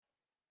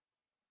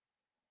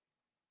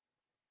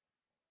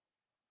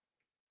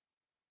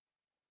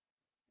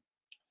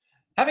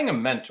Having a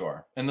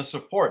mentor and the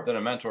support that a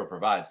mentor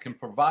provides can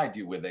provide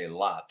you with a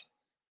lot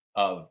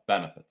of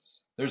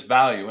benefits. There's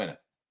value in it.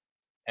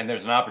 And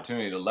there's an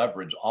opportunity to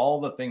leverage all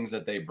the things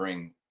that they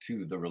bring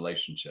to the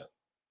relationship.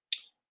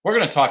 We're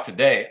going to talk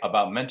today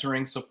about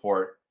mentoring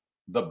support,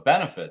 the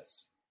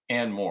benefits,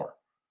 and more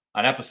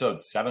on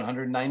episode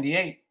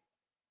 798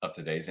 of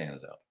Today's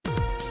Antidote.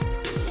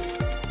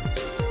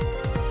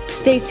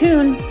 Stay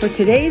tuned for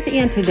Today's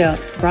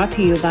Antidote, brought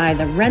to you by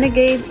the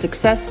Renegade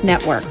Success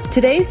Network.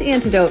 Today's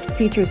Antidote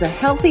features a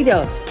healthy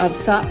dose of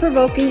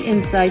thought-provoking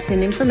insights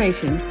and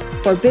information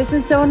for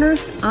business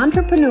owners,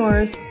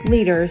 entrepreneurs,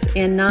 leaders,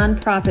 and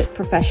nonprofit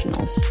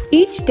professionals.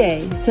 Each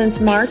day since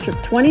March of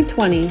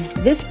 2020,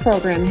 this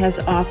program has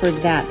offered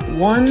that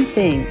one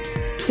thing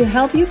to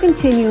help you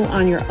continue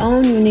on your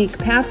own unique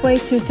pathway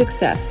to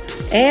success.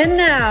 And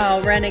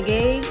now,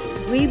 Renegades,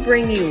 we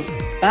bring you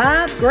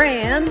Bob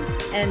Graham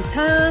and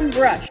Tom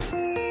Brush.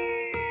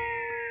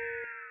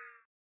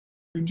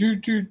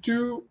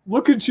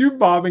 Look at you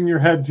bobbing your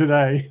head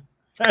today.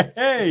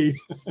 Hey.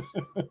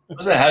 It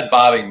was a head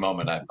bobbing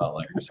moment, I felt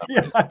like, for some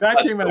reason. That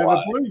came out of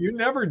the blue. You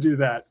never do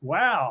that.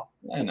 Wow.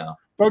 I know.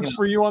 Folks,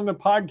 for you on the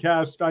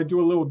podcast, I do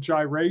a little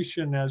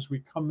gyration as we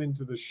come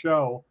into the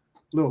show.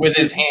 With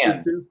his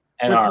hands. With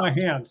my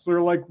hands.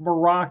 They're like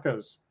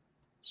maracas.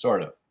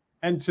 Sort of.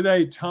 And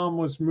today, Tom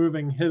was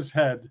moving his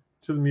head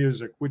to the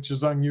music, which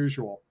is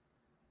unusual.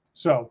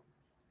 So,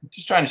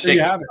 just trying to shake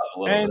it up a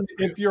little and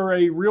bit. If you're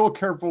a real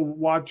careful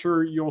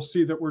watcher, you'll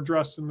see that we're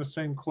dressed in the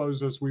same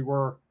clothes as we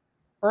were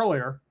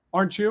earlier.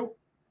 Aren't you?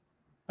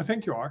 I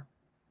think you are.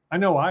 I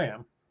know I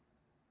am.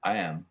 I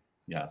am,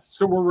 yes.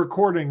 So we're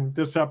recording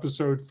this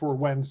episode for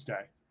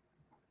Wednesday.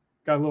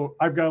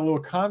 I've got a little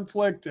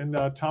conflict, and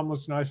Tom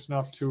was nice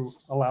enough to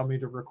allow me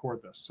to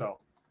record this. So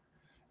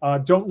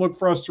don't look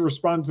for us to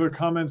respond to the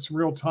comments in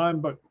real time,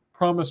 but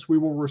promise we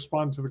will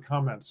respond to the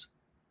comments.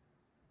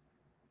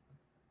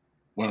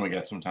 When we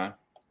get some time.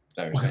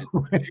 You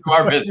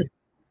are busy.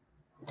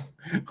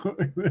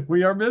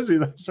 We are busy.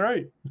 That's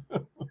right.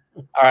 All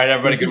right,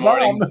 everybody. Good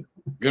morning.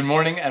 Good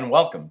morning and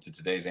welcome to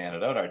Today's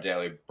Antidote, our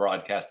daily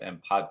broadcast and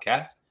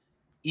podcast.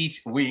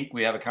 Each week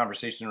we have a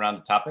conversation around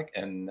a topic.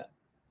 And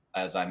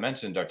as I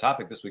mentioned, our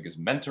topic this week is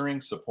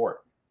mentoring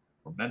support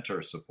or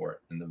mentor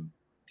support. And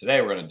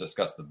today we're going to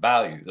discuss the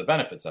value, the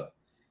benefits of it.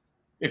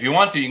 If you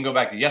want to, you can go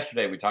back to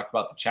yesterday. We talked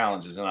about the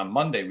challenges. And on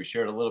Monday, we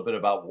shared a little bit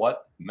about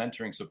what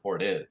mentoring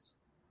support is,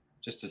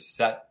 just to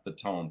set the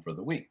tone for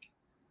the week.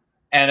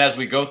 And as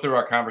we go through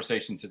our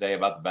conversation today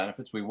about the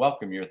benefits, we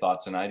welcome your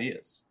thoughts and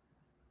ideas.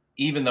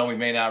 Even though we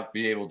may not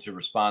be able to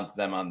respond to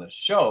them on the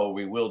show,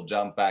 we will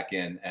jump back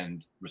in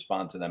and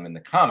respond to them in the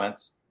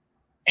comments.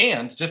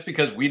 And just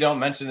because we don't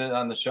mention it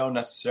on the show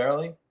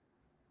necessarily,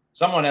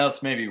 someone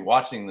else may be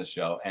watching the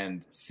show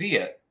and see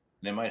it,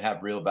 and it might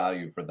have real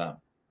value for them.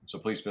 So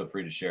please feel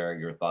free to share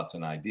your thoughts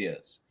and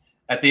ideas.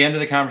 At the end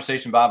of the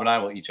conversation, Bob and I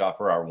will each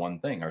offer our one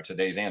thing, our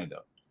today's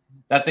antidote.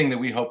 That thing that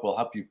we hope will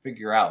help you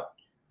figure out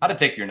how to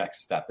take your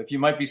next step. If you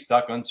might be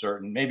stuck,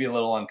 uncertain, maybe a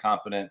little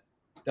unconfident,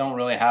 don't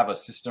really have a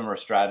system or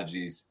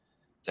strategies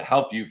to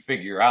help you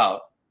figure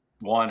out,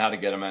 one, how to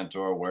get a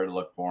mentor, where to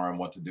look for them,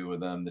 what to do with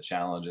them, the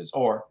challenges,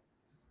 or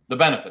the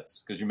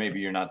benefits, because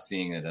you're not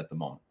seeing it at the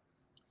moment.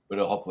 But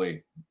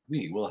hopefully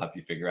we will help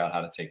you figure out how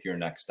to take your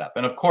next step.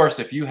 And of course,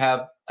 if you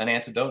have an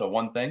antidote, a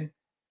one thing,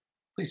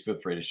 please feel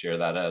free to share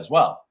that as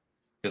well.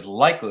 Because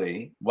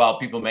likely, while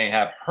people may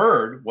have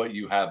heard what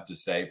you have to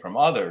say from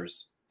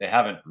others, they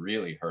haven't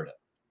really heard it.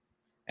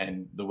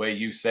 And the way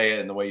you say it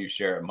and the way you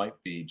share it might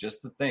be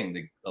just the thing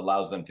that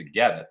allows them to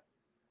get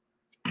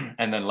it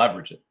and then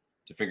leverage it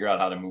to figure out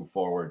how to move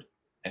forward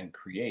and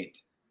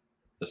create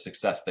the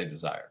success they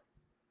desire.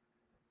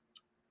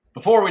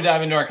 Before we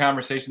dive into our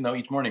conversation, though,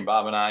 each morning,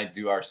 Bob and I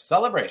do our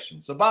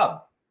celebration. So,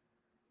 Bob,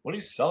 what are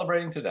you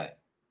celebrating today?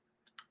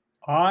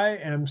 I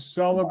am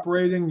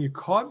celebrating. You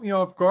caught me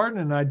off guard,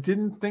 and I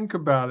didn't think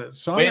about it.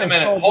 So wait a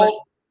minute.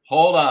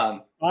 Hold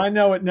on. I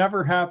know it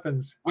never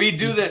happens. We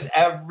do this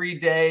every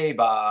day,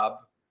 Bob.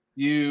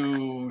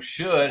 You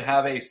should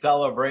have a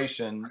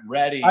celebration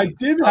ready. I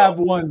did have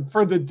one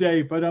for the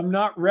day, but I'm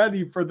not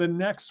ready for the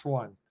next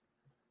one.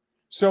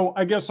 So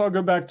I guess I'll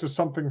go back to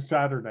something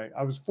Saturday.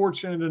 I was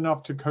fortunate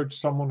enough to coach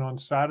someone on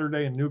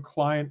Saturday, a new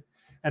client.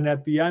 And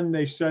at the end,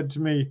 they said to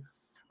me,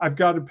 I've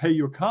got to pay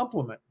you a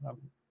compliment.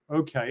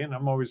 Okay. And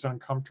I'm always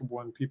uncomfortable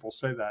when people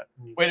say that.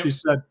 And she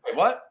said, wait,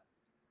 what?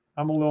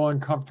 I'm a little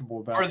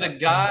uncomfortable about it. For the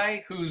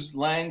guy whose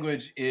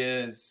language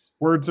is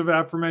words of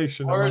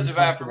affirmation. Words of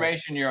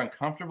affirmation, you're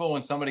uncomfortable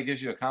when somebody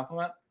gives you a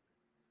compliment?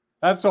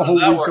 That's a whole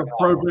week of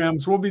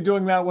programs. We'll be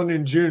doing that one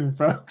in June,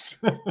 folks.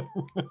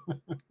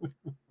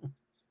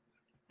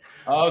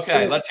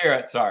 Okay, let's hear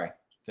it. Sorry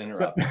to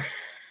interrupt.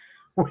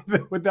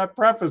 With that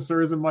preface,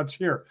 there isn't much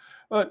here.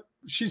 But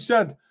she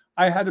said,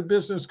 I had a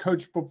business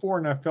coach before,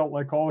 and I felt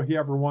like all he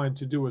ever wanted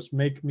to do was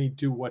make me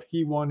do what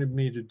he wanted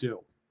me to do.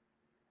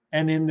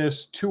 And in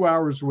this 2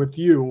 hours with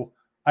you,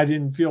 I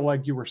didn't feel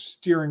like you were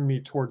steering me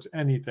towards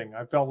anything.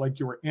 I felt like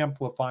you were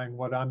amplifying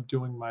what I'm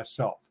doing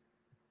myself.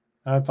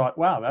 And I thought,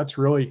 wow, that's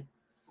really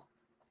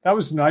That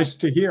was nice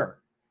to hear.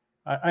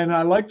 And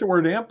I like the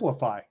word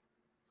amplify.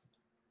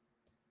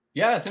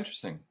 Yeah, it's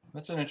interesting.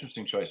 That's an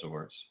interesting choice of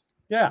words.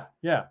 Yeah.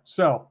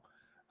 So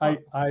I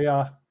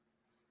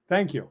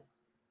thank you.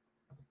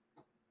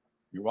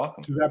 You're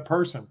welcome. To that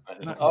person.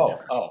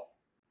 Oh.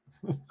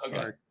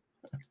 Sorry.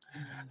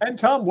 And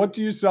Tom, what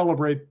do you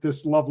celebrate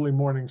this lovely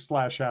morning /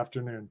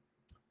 afternoon?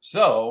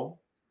 So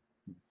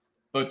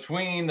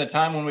between the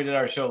time when we did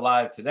our show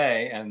live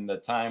today and the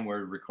time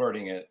we're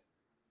recording it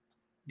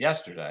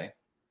yesterday,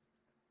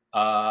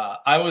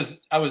 I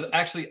was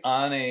actually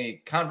on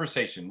a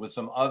conversation with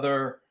some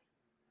other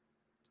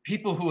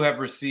people who have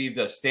received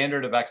a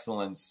Standard of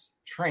Excellence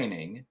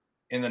training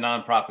in the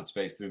nonprofit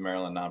space through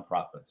Maryland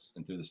Nonprofits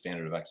and through the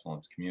Standard of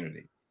Excellence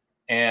community.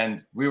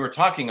 And we were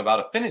talking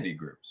about affinity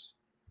groups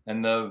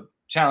and the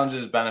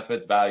challenges,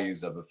 benefits,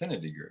 values of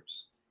affinity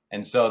groups.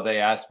 And so they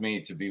asked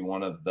me to be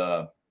one of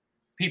the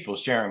people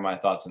sharing my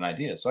thoughts and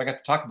ideas. So I got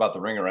to talk about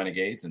the Ring of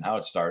Renegades and how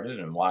it started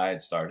and why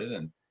it started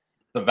and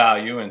the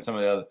value and some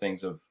of the other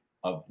things of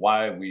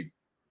why we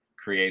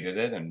created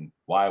it and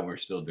why we're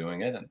still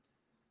doing it and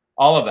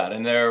all of that.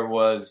 And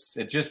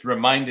it just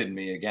reminded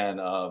me again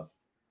of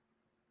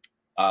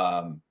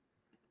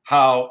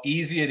how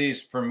easy it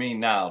is for me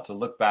now to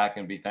look back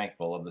and be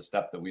thankful of the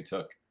step that we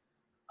took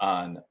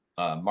on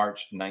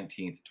March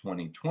 19th,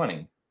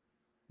 2020,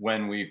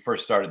 when we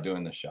first started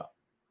doing the show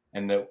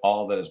and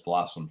all that has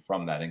blossomed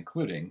from that,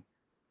 including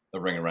the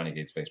Ring of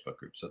Renegades Facebook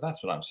group. So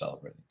that's what I'm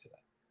celebrating today.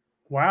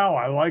 Wow.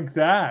 I like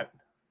that.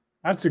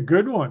 That's a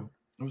good one.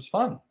 It was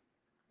fun.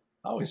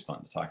 Always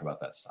fun to talk about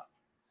that stuff.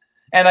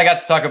 And I got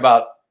to talk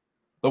about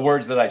the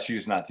words that I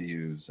choose not to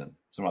use and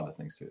some other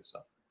things too. So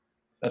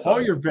that's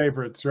all your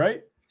favorites,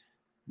 right?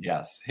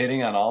 Yes.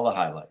 Hitting on all the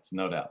highlights,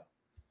 no doubt.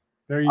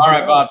 There you go. All go.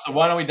 right, Bob. So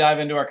why don't we dive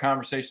into our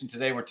conversation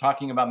today? We're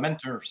talking about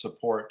mentor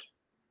support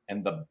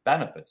and the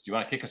benefits. Do you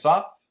want to kick us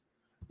off?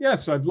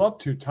 Yes, I'd love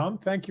to, Tom.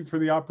 Thank you for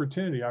the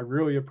opportunity. I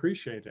really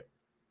appreciate it.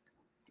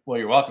 Well,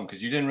 you're welcome,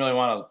 because you didn't really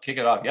want to kick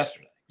it off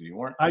yesterday. You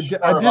weren't. I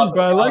didn't, but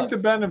I like the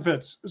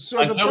benefits. So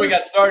until we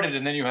got started,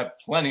 and then you have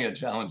plenty of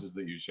challenges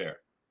that you share.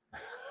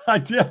 I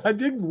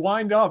did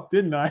wind up,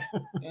 didn't I?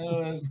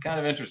 It was kind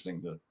of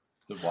interesting to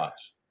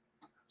watch.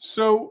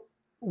 So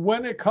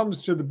when it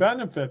comes to the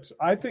benefits,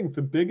 I think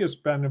the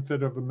biggest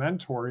benefit of a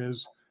mentor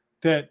is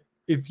that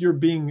if you're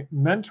being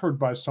mentored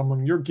by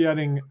someone, you're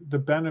getting the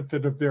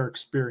benefit of their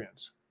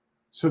experience.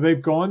 So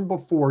they've gone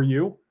before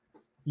you.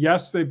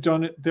 Yes, they've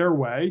done it their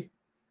way.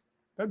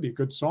 That'd be a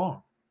good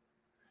song.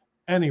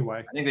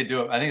 Anyway. I think they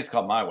do it. I think it's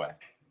called My Way.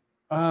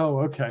 Oh,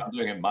 okay. I'm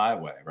doing it my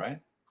way, right?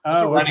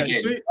 That's a renegade.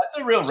 So, that's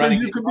a real renegade.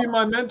 So you could be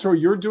my mentor.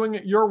 You're doing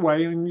it your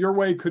way, and your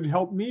way could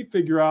help me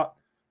figure out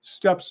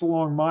steps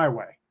along my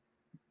way.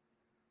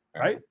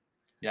 Right?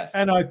 Yes.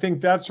 And I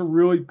think that's a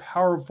really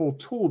powerful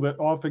tool that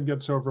often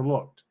gets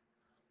overlooked.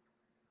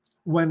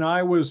 When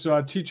I was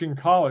teaching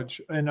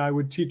college and I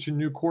would teach a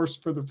new course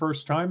for the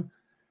first time,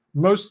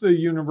 most of the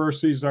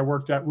universities I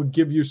worked at would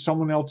give you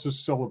someone else's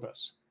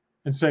syllabus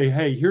and say,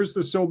 hey, here's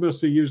the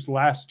syllabus they used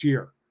last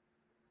year.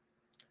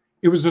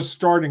 It was a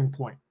starting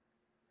point.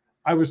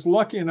 I was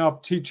lucky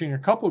enough teaching a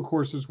couple of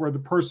courses where the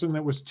person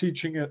that was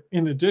teaching it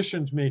in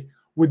addition to me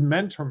would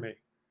mentor me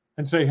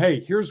and say, hey,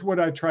 here's what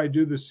I try to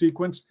do, the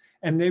sequence.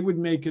 And they would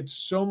make it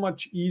so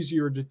much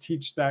easier to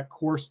teach that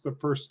course the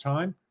first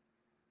time,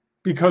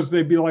 because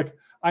they'd be like,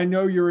 I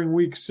know you're in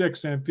week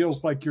 6 and it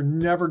feels like you're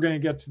never going to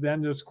get to the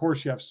end of this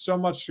course. You have so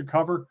much to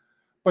cover,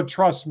 but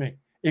trust me,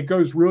 it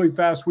goes really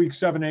fast, week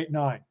 7, 8,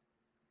 9.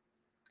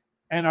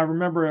 And I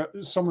remember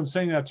someone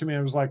saying that to me.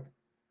 I was like,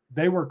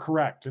 they were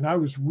correct. And I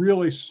was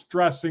really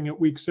stressing at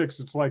week 6.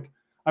 It's like,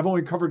 I've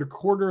only covered a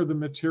quarter of the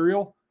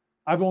material.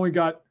 I've only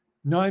got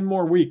 9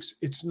 more weeks.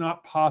 It's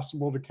not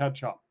possible to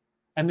catch up.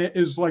 And it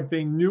is like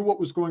they knew what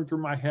was going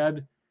through my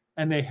head,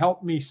 and they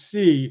helped me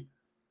see,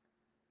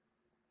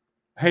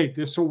 hey,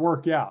 this will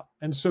work out.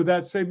 And so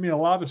that saved me a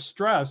lot of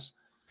stress,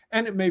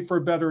 and it made for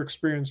a better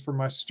experience for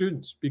my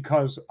students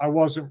because I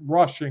wasn't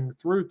rushing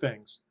through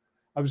things.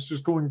 I was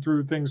just going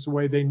through things the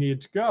way they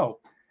needed to go.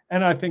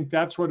 And I think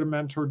that's what a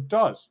mentor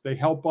does. They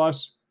help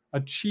us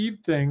achieve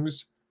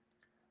things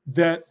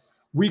that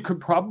we could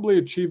probably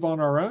achieve on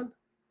our own,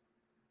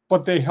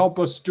 but they help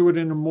us do it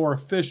in a more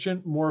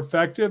efficient, more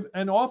effective,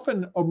 and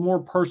often a more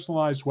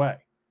personalized way.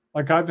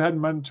 Like I've had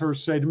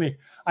mentors say to me,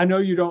 I know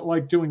you don't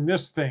like doing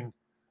this thing,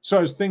 so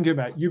I was thinking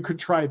about it. You could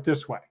try it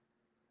this way.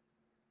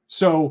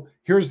 So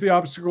here's the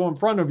obstacle in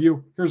front of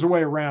you. Here's a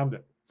way around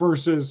it,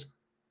 versus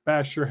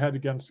bash your head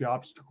against the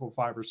obstacle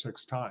 5 or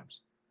 6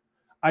 times.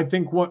 I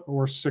think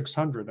or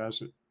 600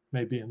 as it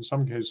may be in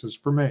some cases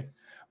for me.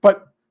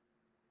 But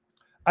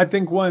I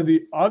think one of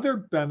the other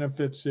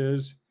benefits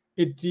is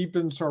it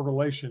deepens our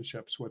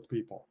relationships with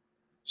people.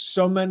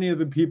 So many of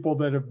the people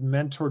that have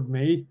mentored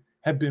me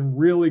have been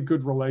really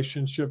good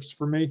relationships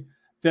for me,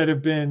 that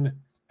have been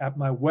at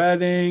my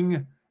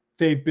wedding,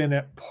 they've been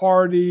at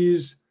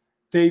parties,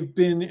 they've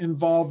been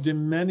involved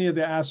in many of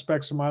the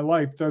aspects of my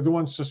life. They're the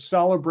ones to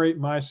celebrate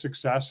my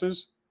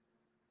successes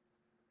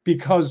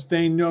because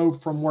they know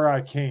from where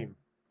I came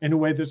in a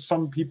way that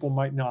some people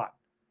might not.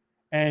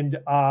 And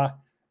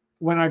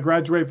when I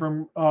graduated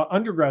from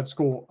undergrad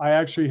school, I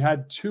actually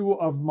had 2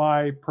 of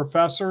my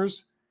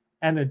professors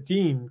and a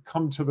dean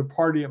come to the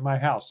party at my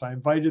house. I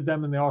invited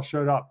them and they all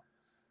showed up.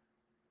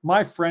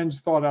 My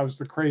friends thought I was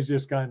the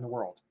craziest guy in the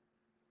world.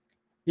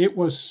 It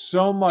was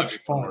so much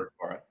fun.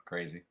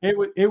 Crazy.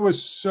 It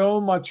was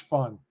so much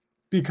fun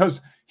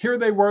because here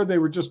they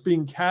were just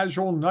being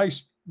casual,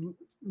 nice,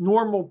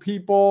 normal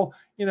people,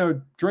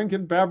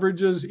 drinking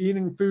beverages,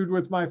 eating food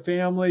with my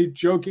family,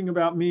 joking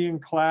about me in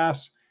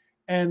class.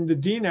 And the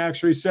dean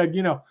actually said,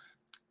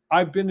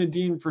 I've been a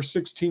dean for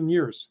 16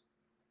 years.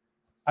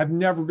 I've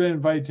never been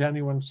invited to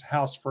anyone's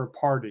house for a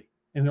party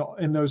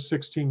in those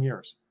 16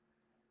 years.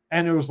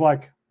 And it was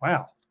like,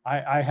 wow,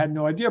 I had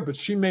no idea, but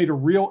she made a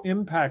real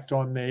impact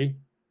on me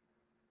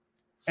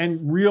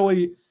and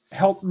really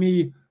helped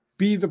me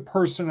be the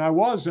person I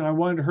was. And I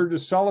wanted her to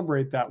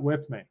celebrate that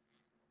with me.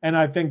 And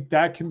I think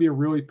that can be a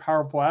really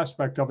powerful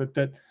aspect of it,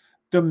 that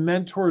the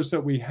mentors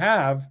that we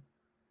have,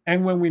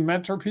 and when we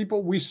mentor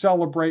people, we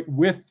celebrate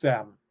with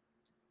them.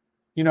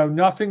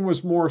 Nothing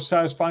was more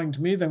satisfying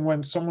to me than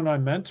when someone I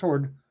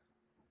mentored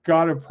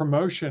got a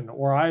promotion,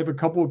 or I have a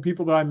couple of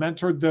people that I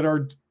mentored that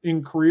are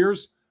in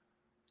careers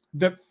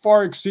that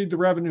far exceed the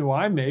revenue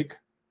I make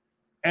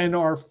and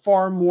are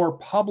far more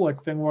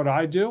public than what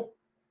I do.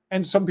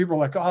 And some people are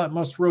like, oh, it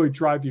must really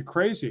drive you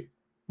crazy.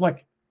 I'm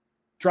like,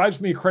 drives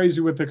me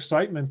crazy with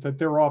excitement that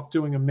they're off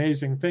doing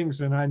amazing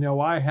things. And I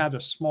know I had a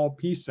small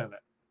piece in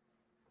it.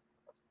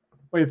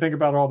 What do you think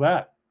about all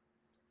that?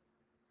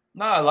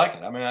 No, I like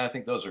it. I mean, I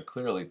think those are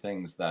clearly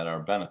things that are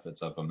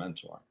benefits of a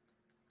mentor.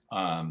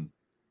 That's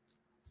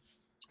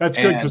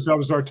good because that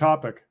was our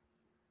topic.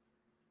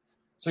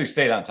 So you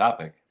stayed on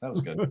topic. That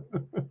was good.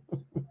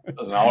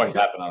 Doesn't always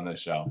happen on this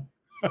show.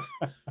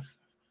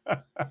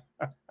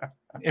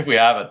 If we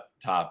have a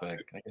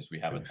topic, I guess we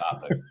have a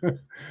topic.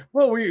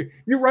 Well,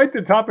 you write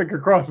the topic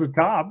across the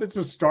top. It's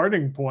a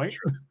starting point.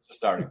 Sure. It's a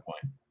starting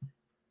point.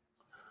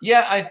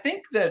 Yeah, I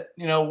think that,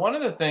 one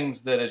of the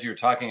things that as you were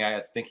talking, I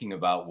was thinking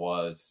about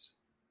was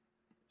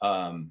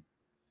that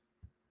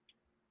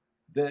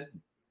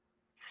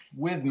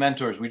with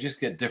mentors, we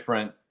just get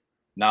different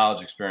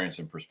knowledge, experience,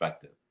 and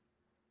perspective.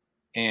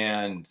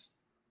 And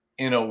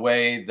in a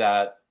way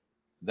that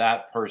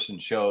person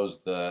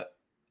shows the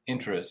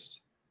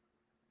interest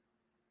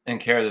and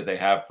care that they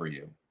have for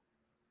you.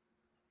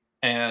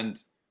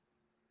 And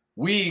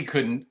we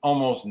could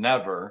almost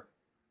never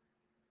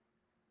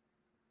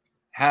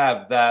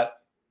have that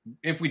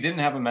if we didn't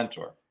have a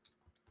mentor.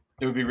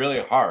 It would be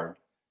really hard,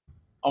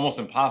 almost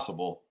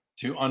impossible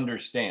to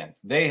understand.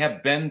 They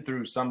have been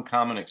through some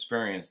common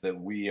experience that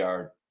we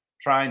are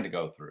trying to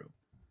go through.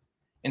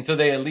 And so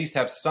they at least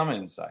have some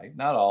insight,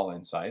 not all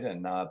insight,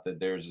 and not that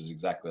theirs is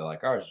exactly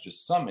like ours,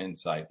 just some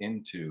insight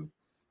into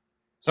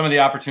some of the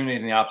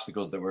opportunities and the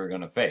obstacles that we're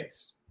going to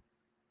face,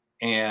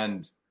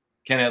 and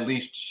can at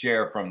least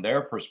share from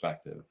their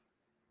perspective.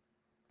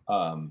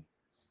 And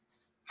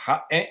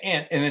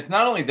it's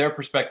not only their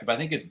perspective, I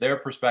think it's their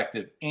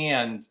perspective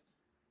and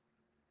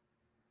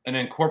an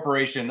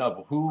incorporation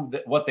of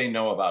what they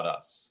know about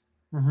us.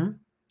 Mm-hmm.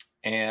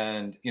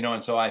 And,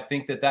 and so I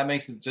think that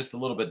makes it just a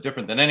little bit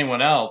different than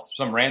anyone else,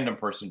 some random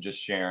person just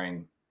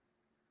sharing,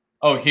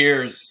 oh,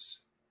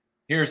 here's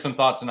some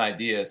thoughts and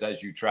ideas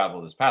as you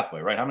travel this pathway,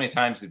 right? How many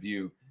times have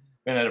you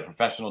been at a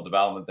professional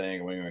development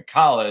thing when you were in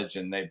college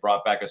and they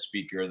brought back a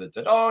speaker that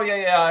said, oh,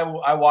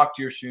 I walked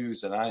your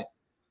shoes. And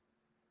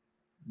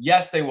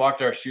yes, they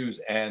walked our shoes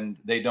and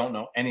they don't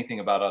know anything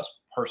about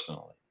us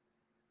personally.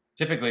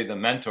 Typically, the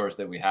mentors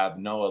that we have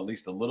know at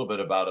least a little bit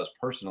about us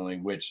personally,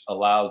 which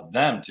allows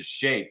them to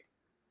shape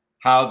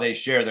how they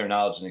share their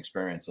knowledge and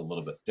experience a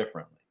little bit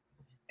differently.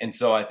 And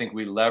so I think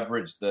we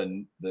leverage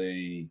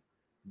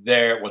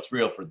what's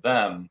real for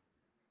them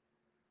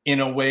in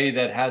a way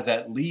that has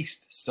at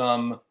least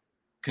some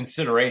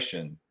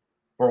consideration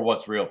for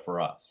what's real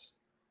for us,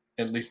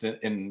 at least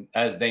in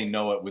as they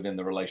know it within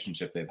the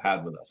relationship they've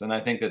had with us. And I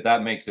think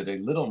that makes it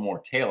a little more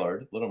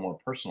tailored, a little more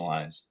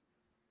personalized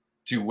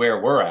to where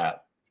we're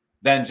at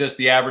than just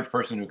the average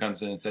person who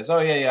comes in and says, oh,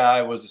 yeah,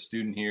 I was a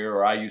student here,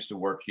 or I used to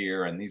work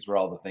here, and these were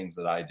all the things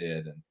that I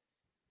did.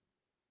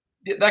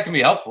 And that can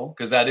be helpful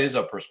because that is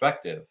a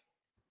perspective.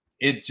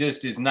 It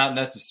just is not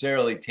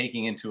necessarily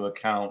taking into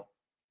account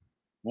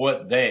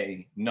what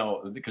they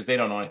know because they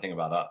don't know anything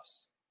about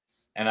us.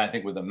 And I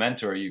think with a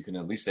mentor, you can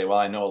at least say, well,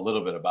 I know a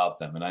little bit about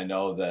them. And I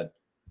know that,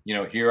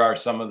 here are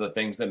some of the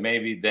things that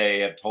maybe they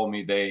have told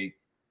me they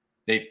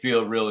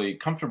feel really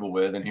comfortable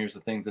with. And here's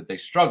the things that they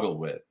struggle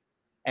with.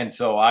 And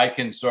so I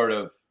can sort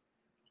of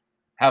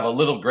have a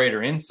little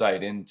greater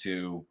insight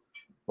into,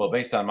 well,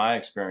 based on my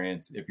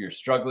experience, if you're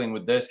struggling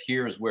with this,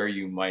 here's where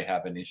you might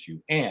have an issue.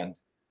 And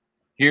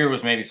here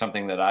was maybe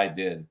something that I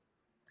did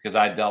because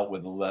I dealt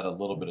with that a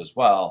little bit as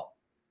well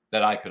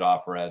that I could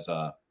offer as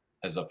a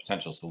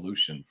potential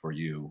solution for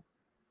you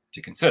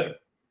to consider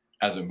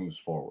as it moves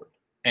forward.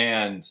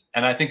 And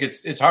I think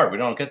it's hard. We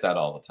don't get that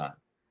all the time.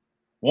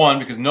 One,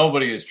 because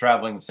nobody is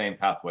traveling the same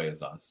pathway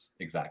as us.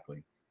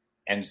 Exactly.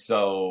 And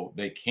so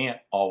they can't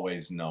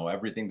always know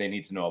everything they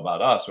need to know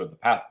about us or the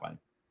pathway.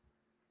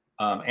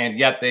 And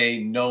yet they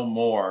know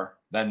more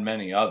than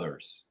many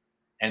others.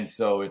 And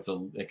so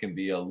it can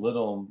be a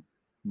little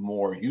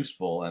more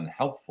useful and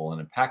helpful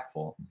and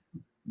impactful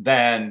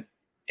than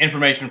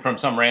information from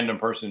some random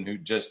person who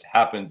just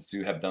happens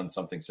to have done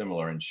something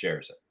similar and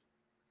shares it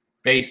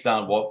based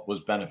on what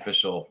was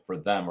beneficial for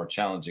them or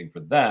challenging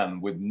for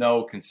them, with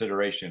no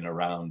consideration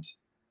around,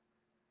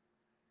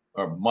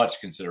 or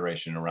much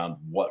consideration around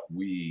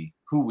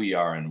who we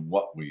are and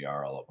what we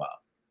are all about.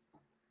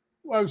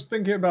 Well, I was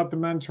thinking about the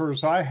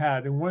mentors I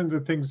had, and one of the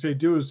things they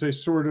do is they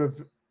sort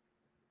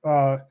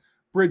of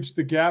bridge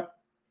the gap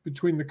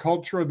between the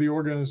culture of the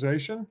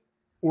organization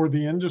or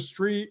the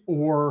industry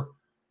or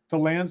the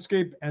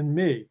landscape and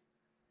me.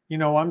 You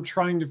know, I'm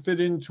trying to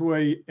fit into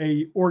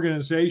a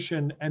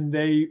organization, and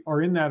they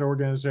are in that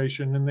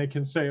organization, and they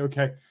can say,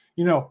 okay,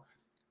 you know,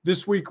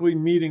 this weekly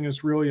meeting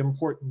is really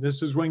important.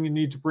 This is when you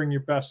need to bring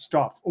your best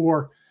stuff.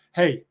 Or,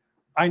 hey,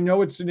 I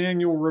know it's an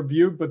annual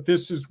review, but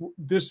this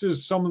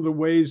is some of the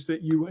ways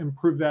that you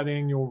improve that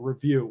annual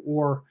review.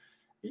 Or,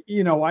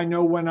 you know, I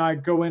know when I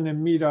go in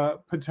and meet a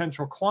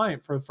potential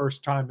client for the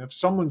first time, if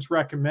someone's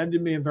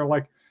recommended me and they're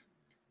like,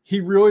 he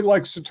really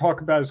likes to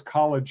talk about his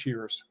college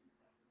years,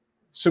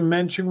 so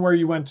mention where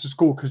you went to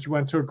school because you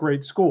went to a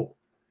great school.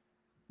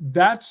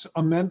 That's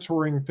a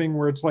mentoring thing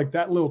where it's like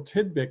that little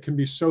tidbit can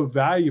be so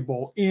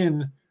valuable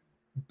in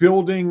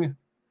building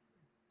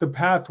the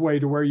pathway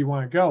to where you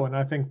want to go. And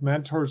I think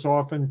mentors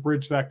often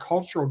bridge that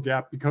cultural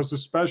gap, because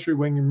especially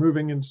when you're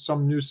moving into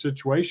some new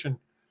situation,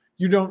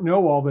 you don't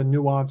know all the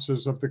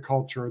nuances of the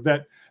culture,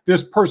 that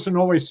this person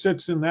always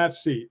sits in that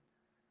seat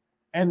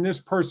and this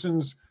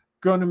person's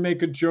going to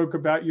make a joke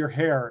about your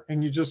hair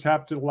and you just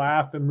have to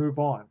laugh and move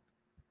on.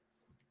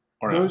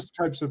 Or those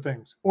types of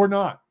things, or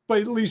not,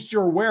 but at least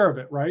you're aware of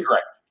it, right?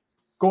 Correct.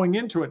 Going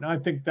into it. And I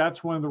think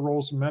that's one of the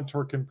roles a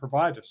mentor can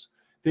provide us.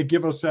 They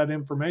give us that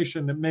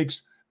information that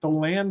makes the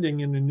landing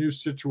in a new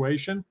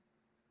situation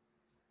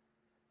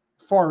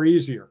far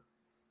easier.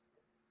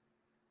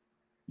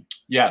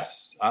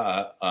 Yes,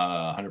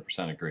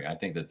 100% agree. I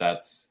think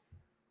that's,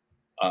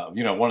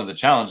 one of the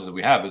challenges that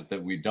we have is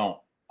that we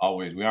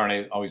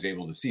aren't always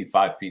able to see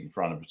 5 feet in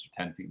front of us or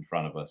 10 feet in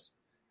front of us,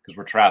 because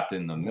we're trapped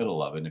in the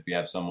middle of it. And if you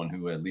have someone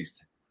who at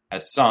least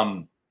has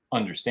some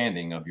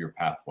understanding of your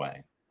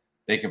pathway,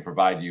 they can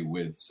provide you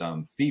with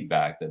some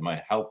feedback that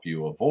might help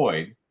you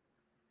avoid,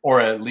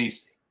 or at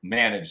least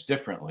manage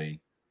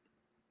differently,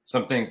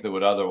 some things that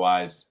would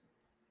otherwise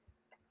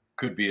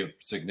could be a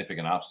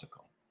significant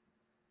obstacle.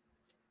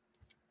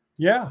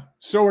 Yeah.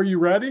 So are you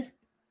ready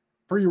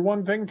for your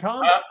one thing,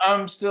 Tom?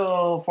 I'm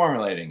still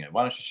formulating it.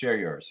 Why don't you share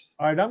yours?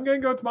 All right, I'm going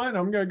to go with mine.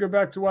 I'm going to go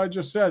back to what I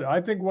just said.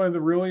 I think one of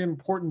the really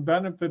important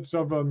benefits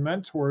of a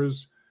mentor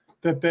is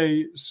that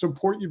they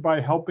support you by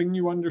helping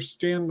you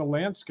understand the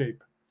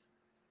landscape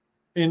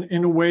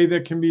in a way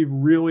that can be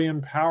really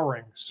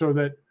empowering, so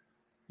that,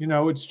 you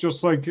know, it's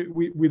just like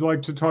we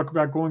like to talk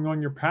about going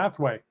on your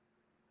pathway.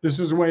 This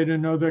is a way to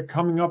know that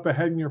coming up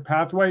ahead in your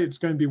pathway, it's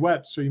going to be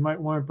wet. So you might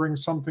want to bring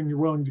something you're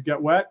willing to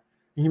get wet.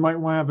 And you might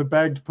want to have a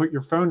bag to put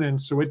your phone in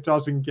so it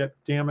doesn't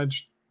get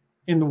damaged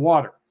in the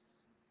water.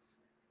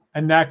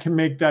 And that can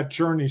make that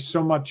journey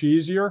so much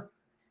easier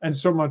and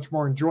so much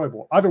more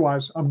enjoyable.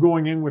 Otherwise, I'm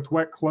going in with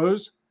wet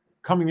clothes,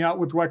 coming out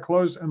with wet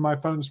clothes, and my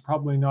phone's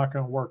probably not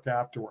going to work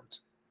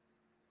afterwards.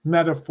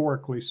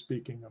 Metaphorically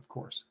speaking, of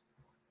course.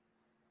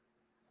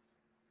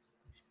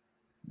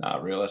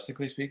 Not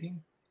realistically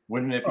speaking?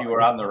 Wouldn't, if you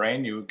were out in the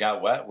rain, you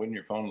got wet, wouldn't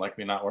your phone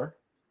likely not work?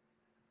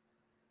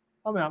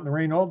 I'm out in the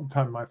rain all the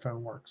time. My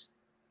phone works.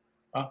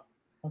 Oh,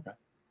 okay.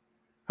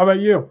 How about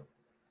you?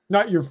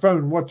 Not your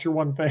phone. What's your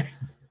one thing?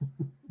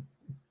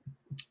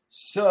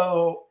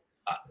 So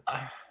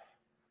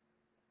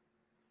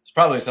it's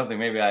probably something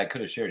maybe I could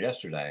have shared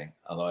yesterday,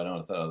 although I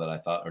don't know that I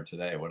thought, or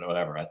today,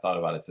 whatever. I thought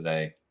about it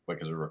today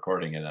because we're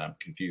recording it and I'm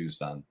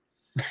confused on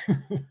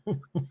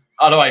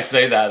how do I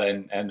say that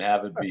and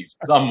have it be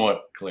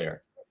somewhat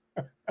clear.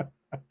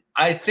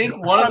 I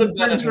think one of the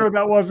benefits. Sure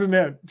that wasn't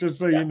it, just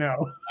so you know.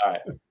 All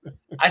right.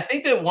 I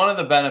think that one of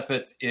the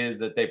benefits is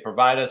that they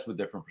provide us with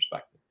different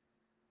perspective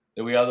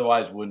that we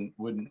otherwise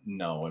wouldn't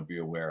know and be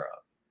aware of.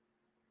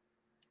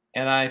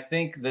 And I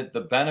think that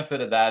the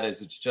benefit of that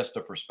is it's just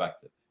a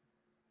perspective.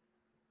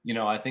 You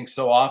know, I think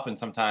so often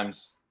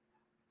sometimes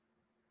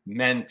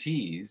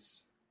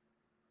mentees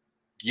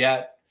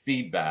get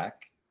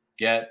feedback,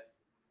 get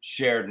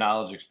shared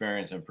knowledge,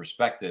 experience, and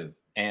perspective,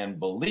 and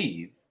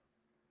believe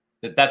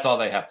that that's all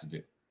they have to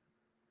do.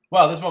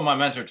 Well, this is what my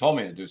mentor told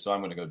me to do, so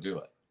I'm going to go do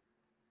it.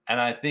 And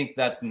I think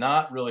that's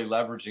not really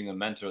leveraging a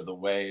mentor the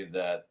way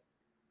that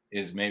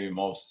is maybe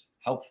most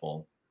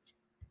helpful,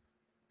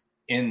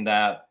 in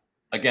that,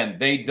 again,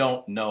 they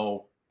don't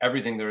know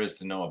everything there is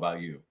to know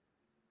about you.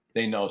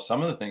 They know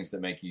some of the things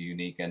that make you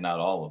unique and not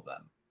all of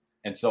them.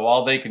 And so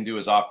all they can do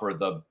is offer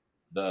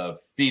the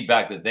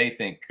feedback that they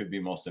think could be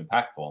most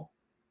impactful.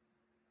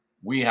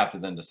 We have to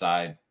then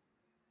decide,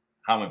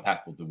 how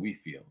impactful do we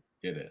feel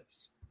it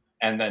is?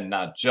 And then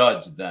not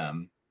judge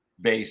them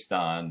based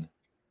on,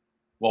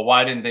 well,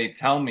 why didn't they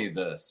tell me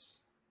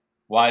this?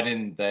 Why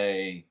didn't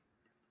they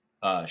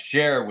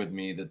share with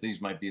me that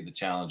these might be the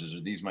challenges, or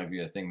these might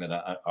be a thing that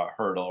a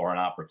hurdle or an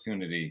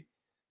opportunity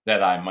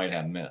that I might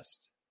have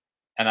missed?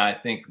 And I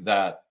think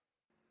that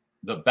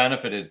the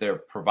benefit is they're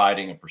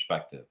providing a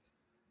perspective,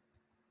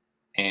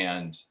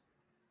 and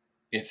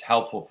it's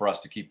helpful for us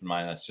to keep in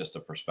mind that's just a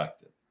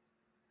perspective.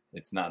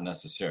 It's not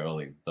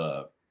necessarily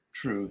the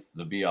truth,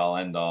 the be all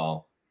end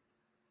all,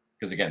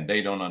 because again,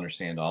 they don't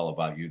understand all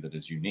about you that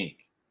is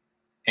unique.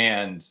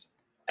 And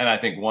I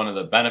think one of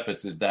the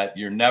benefits is that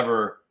you're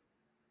never,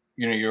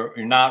 you're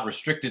not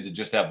restricted to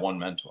just have one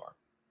mentor.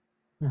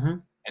 Mm-hmm.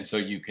 And so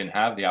you can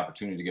have the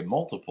opportunity to get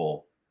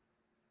multiple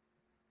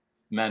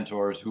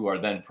mentors who are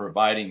then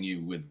providing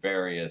you with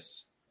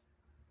various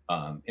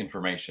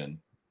information,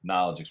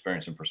 knowledge,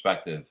 experience, and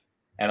perspective,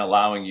 and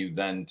allowing you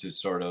then to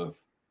sort of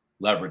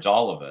leverage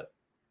all of it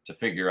to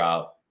figure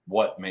out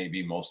what may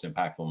be most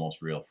impactful,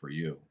 most real for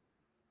you.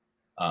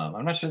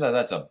 I'm not sure that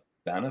that's a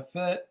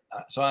benefit.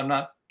 So I'm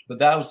not, but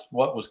that was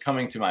what was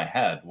coming to my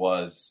head,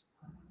 was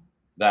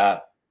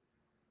that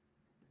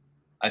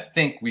I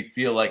think we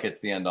feel like it's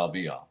the end all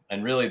be all.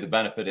 And really the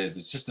benefit is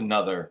it's just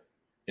another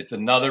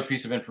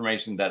piece of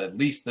information that at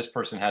least this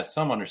person has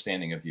some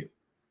understanding of you.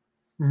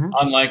 Mm-hmm.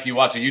 Unlike you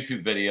watch a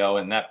YouTube video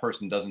and that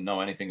person doesn't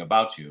know anything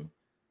about you,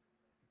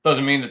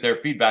 doesn't mean that their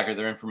feedback or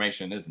their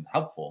information isn't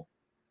helpful.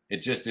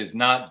 It just is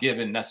not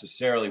given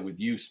necessarily with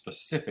you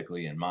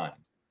specifically in mind.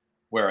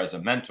 Whereas a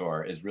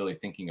mentor is really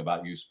thinking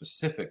about you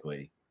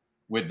specifically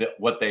with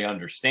what they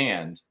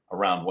understand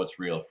around what's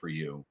real for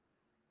you,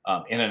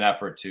 in an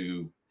effort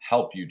to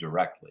help you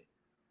directly.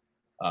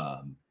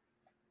 And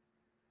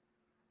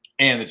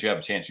that you have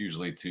a chance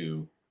usually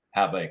to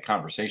have a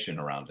conversation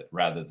around it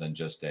rather than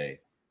just a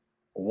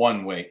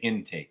one-way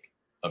intake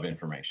of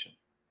information.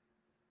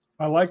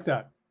 I like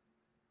that.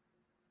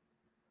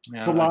 Yeah,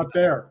 it's a lot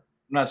there.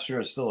 I'm not sure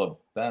it's still a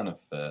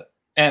benefit.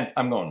 And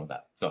I'm going with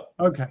that. So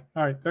okay.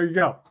 All right. There you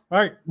go. All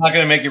right. I'm not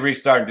going to make you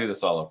restart and do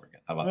this all over again.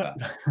 How about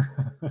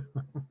that?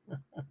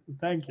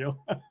 Thank you.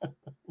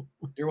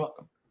 You're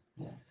welcome.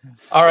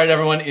 All right,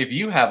 everyone. If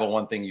you have a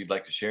one thing you'd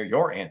like to share,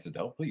 your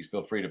antidote, please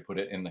feel free to put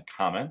it in the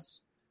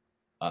comments.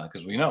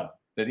 Because we know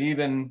that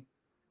even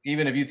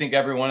if you think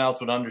everyone else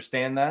would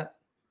understand that,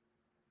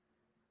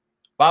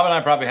 Bob and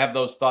I probably have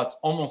those thoughts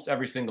almost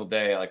every single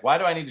day. Like, why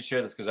do I need to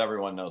share this? Because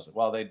everyone knows it.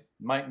 Well, they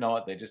might know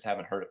it. They just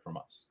haven't heard it from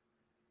us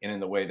and in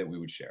the way that we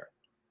would share it.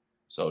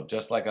 So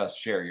just like us,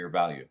 share your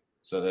value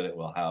so that it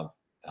will help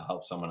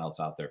someone else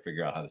out there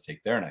figure out how to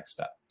take their next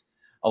step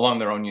along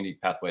their own unique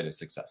pathway to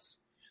success.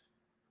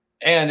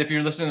 And if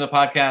you're listening to the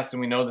podcast and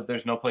we know that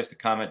there's no place to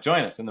comment,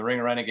 join us in the Ring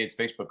of Renegades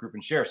Facebook group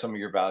and share some of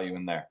your value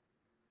in there.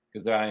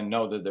 Because I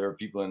know that there are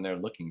people in there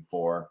looking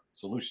for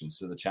solutions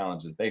to the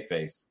challenges they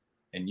face.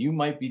 And you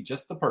might be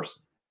just the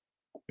person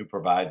who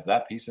provides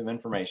that piece of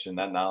information,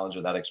 that knowledge,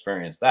 or that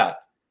experience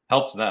that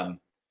helps them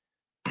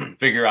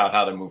figure out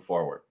how to move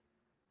forward.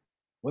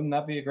 Wouldn't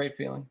that be a great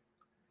feeling?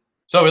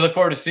 So we look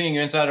forward to seeing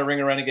you inside our Ring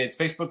of Renegades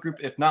Facebook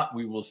group. If not,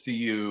 we will see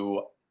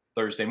you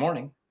Thursday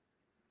morning,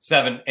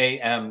 7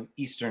 a.m.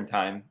 Eastern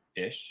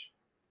time-ish,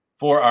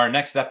 for our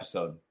next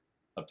episode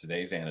of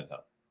Today's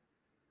Antidote.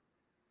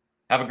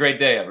 Have a great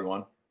day,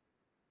 everyone.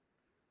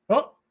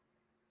 Oh,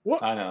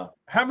 what? I know.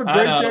 Have a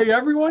great day,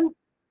 everyone.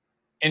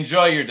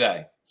 Enjoy your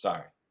day.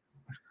 Sorry.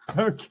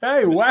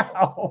 Okay.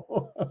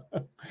 Wow.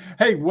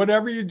 Hey,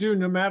 whatever you do,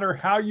 no matter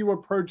how you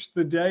approach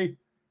the day,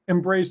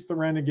 embrace the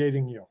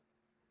renegading you.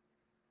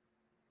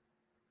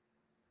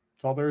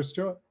 That's all there is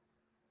to it.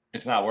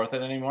 It's not worth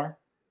it anymore?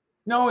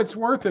 No, it's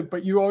worth it,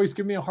 but you always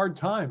give me a hard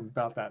time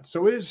about that.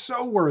 So it is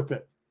so worth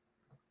it.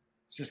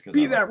 It's just because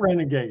be that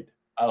renegade.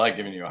 I like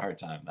giving you a hard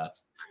time.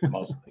 That's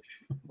mostly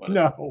what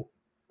no.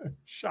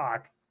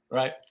 Shock.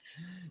 Right?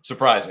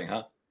 Surprising,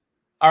 huh?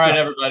 All right,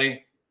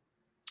 everybody.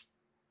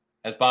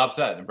 As Bob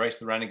said, embrace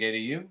the renegade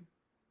of you.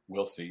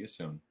 We'll see you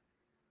soon.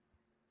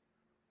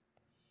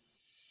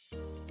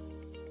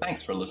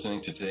 Thanks for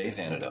listening to Today's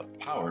Antidote,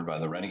 powered by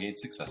the Renegade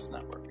Success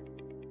Network.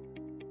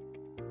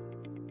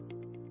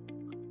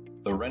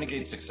 The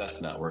Renegade Success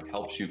Network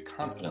helps you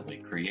confidently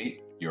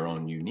create your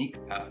own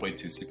unique pathway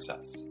to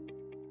success.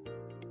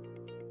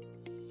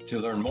 To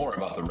learn more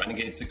about the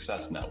Renegade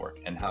Success Network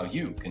and how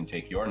you can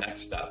take your next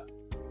step,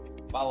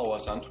 follow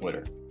us on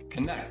Twitter,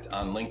 connect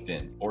on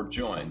LinkedIn, or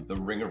join the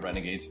Ring of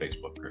Renegades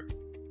Facebook group.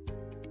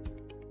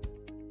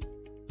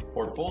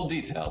 For full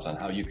details on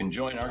how you can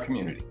join our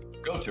community,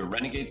 go to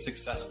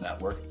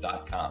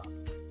renegadesuccessnetwork.com.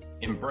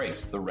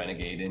 Embrace the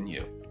renegade in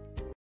you.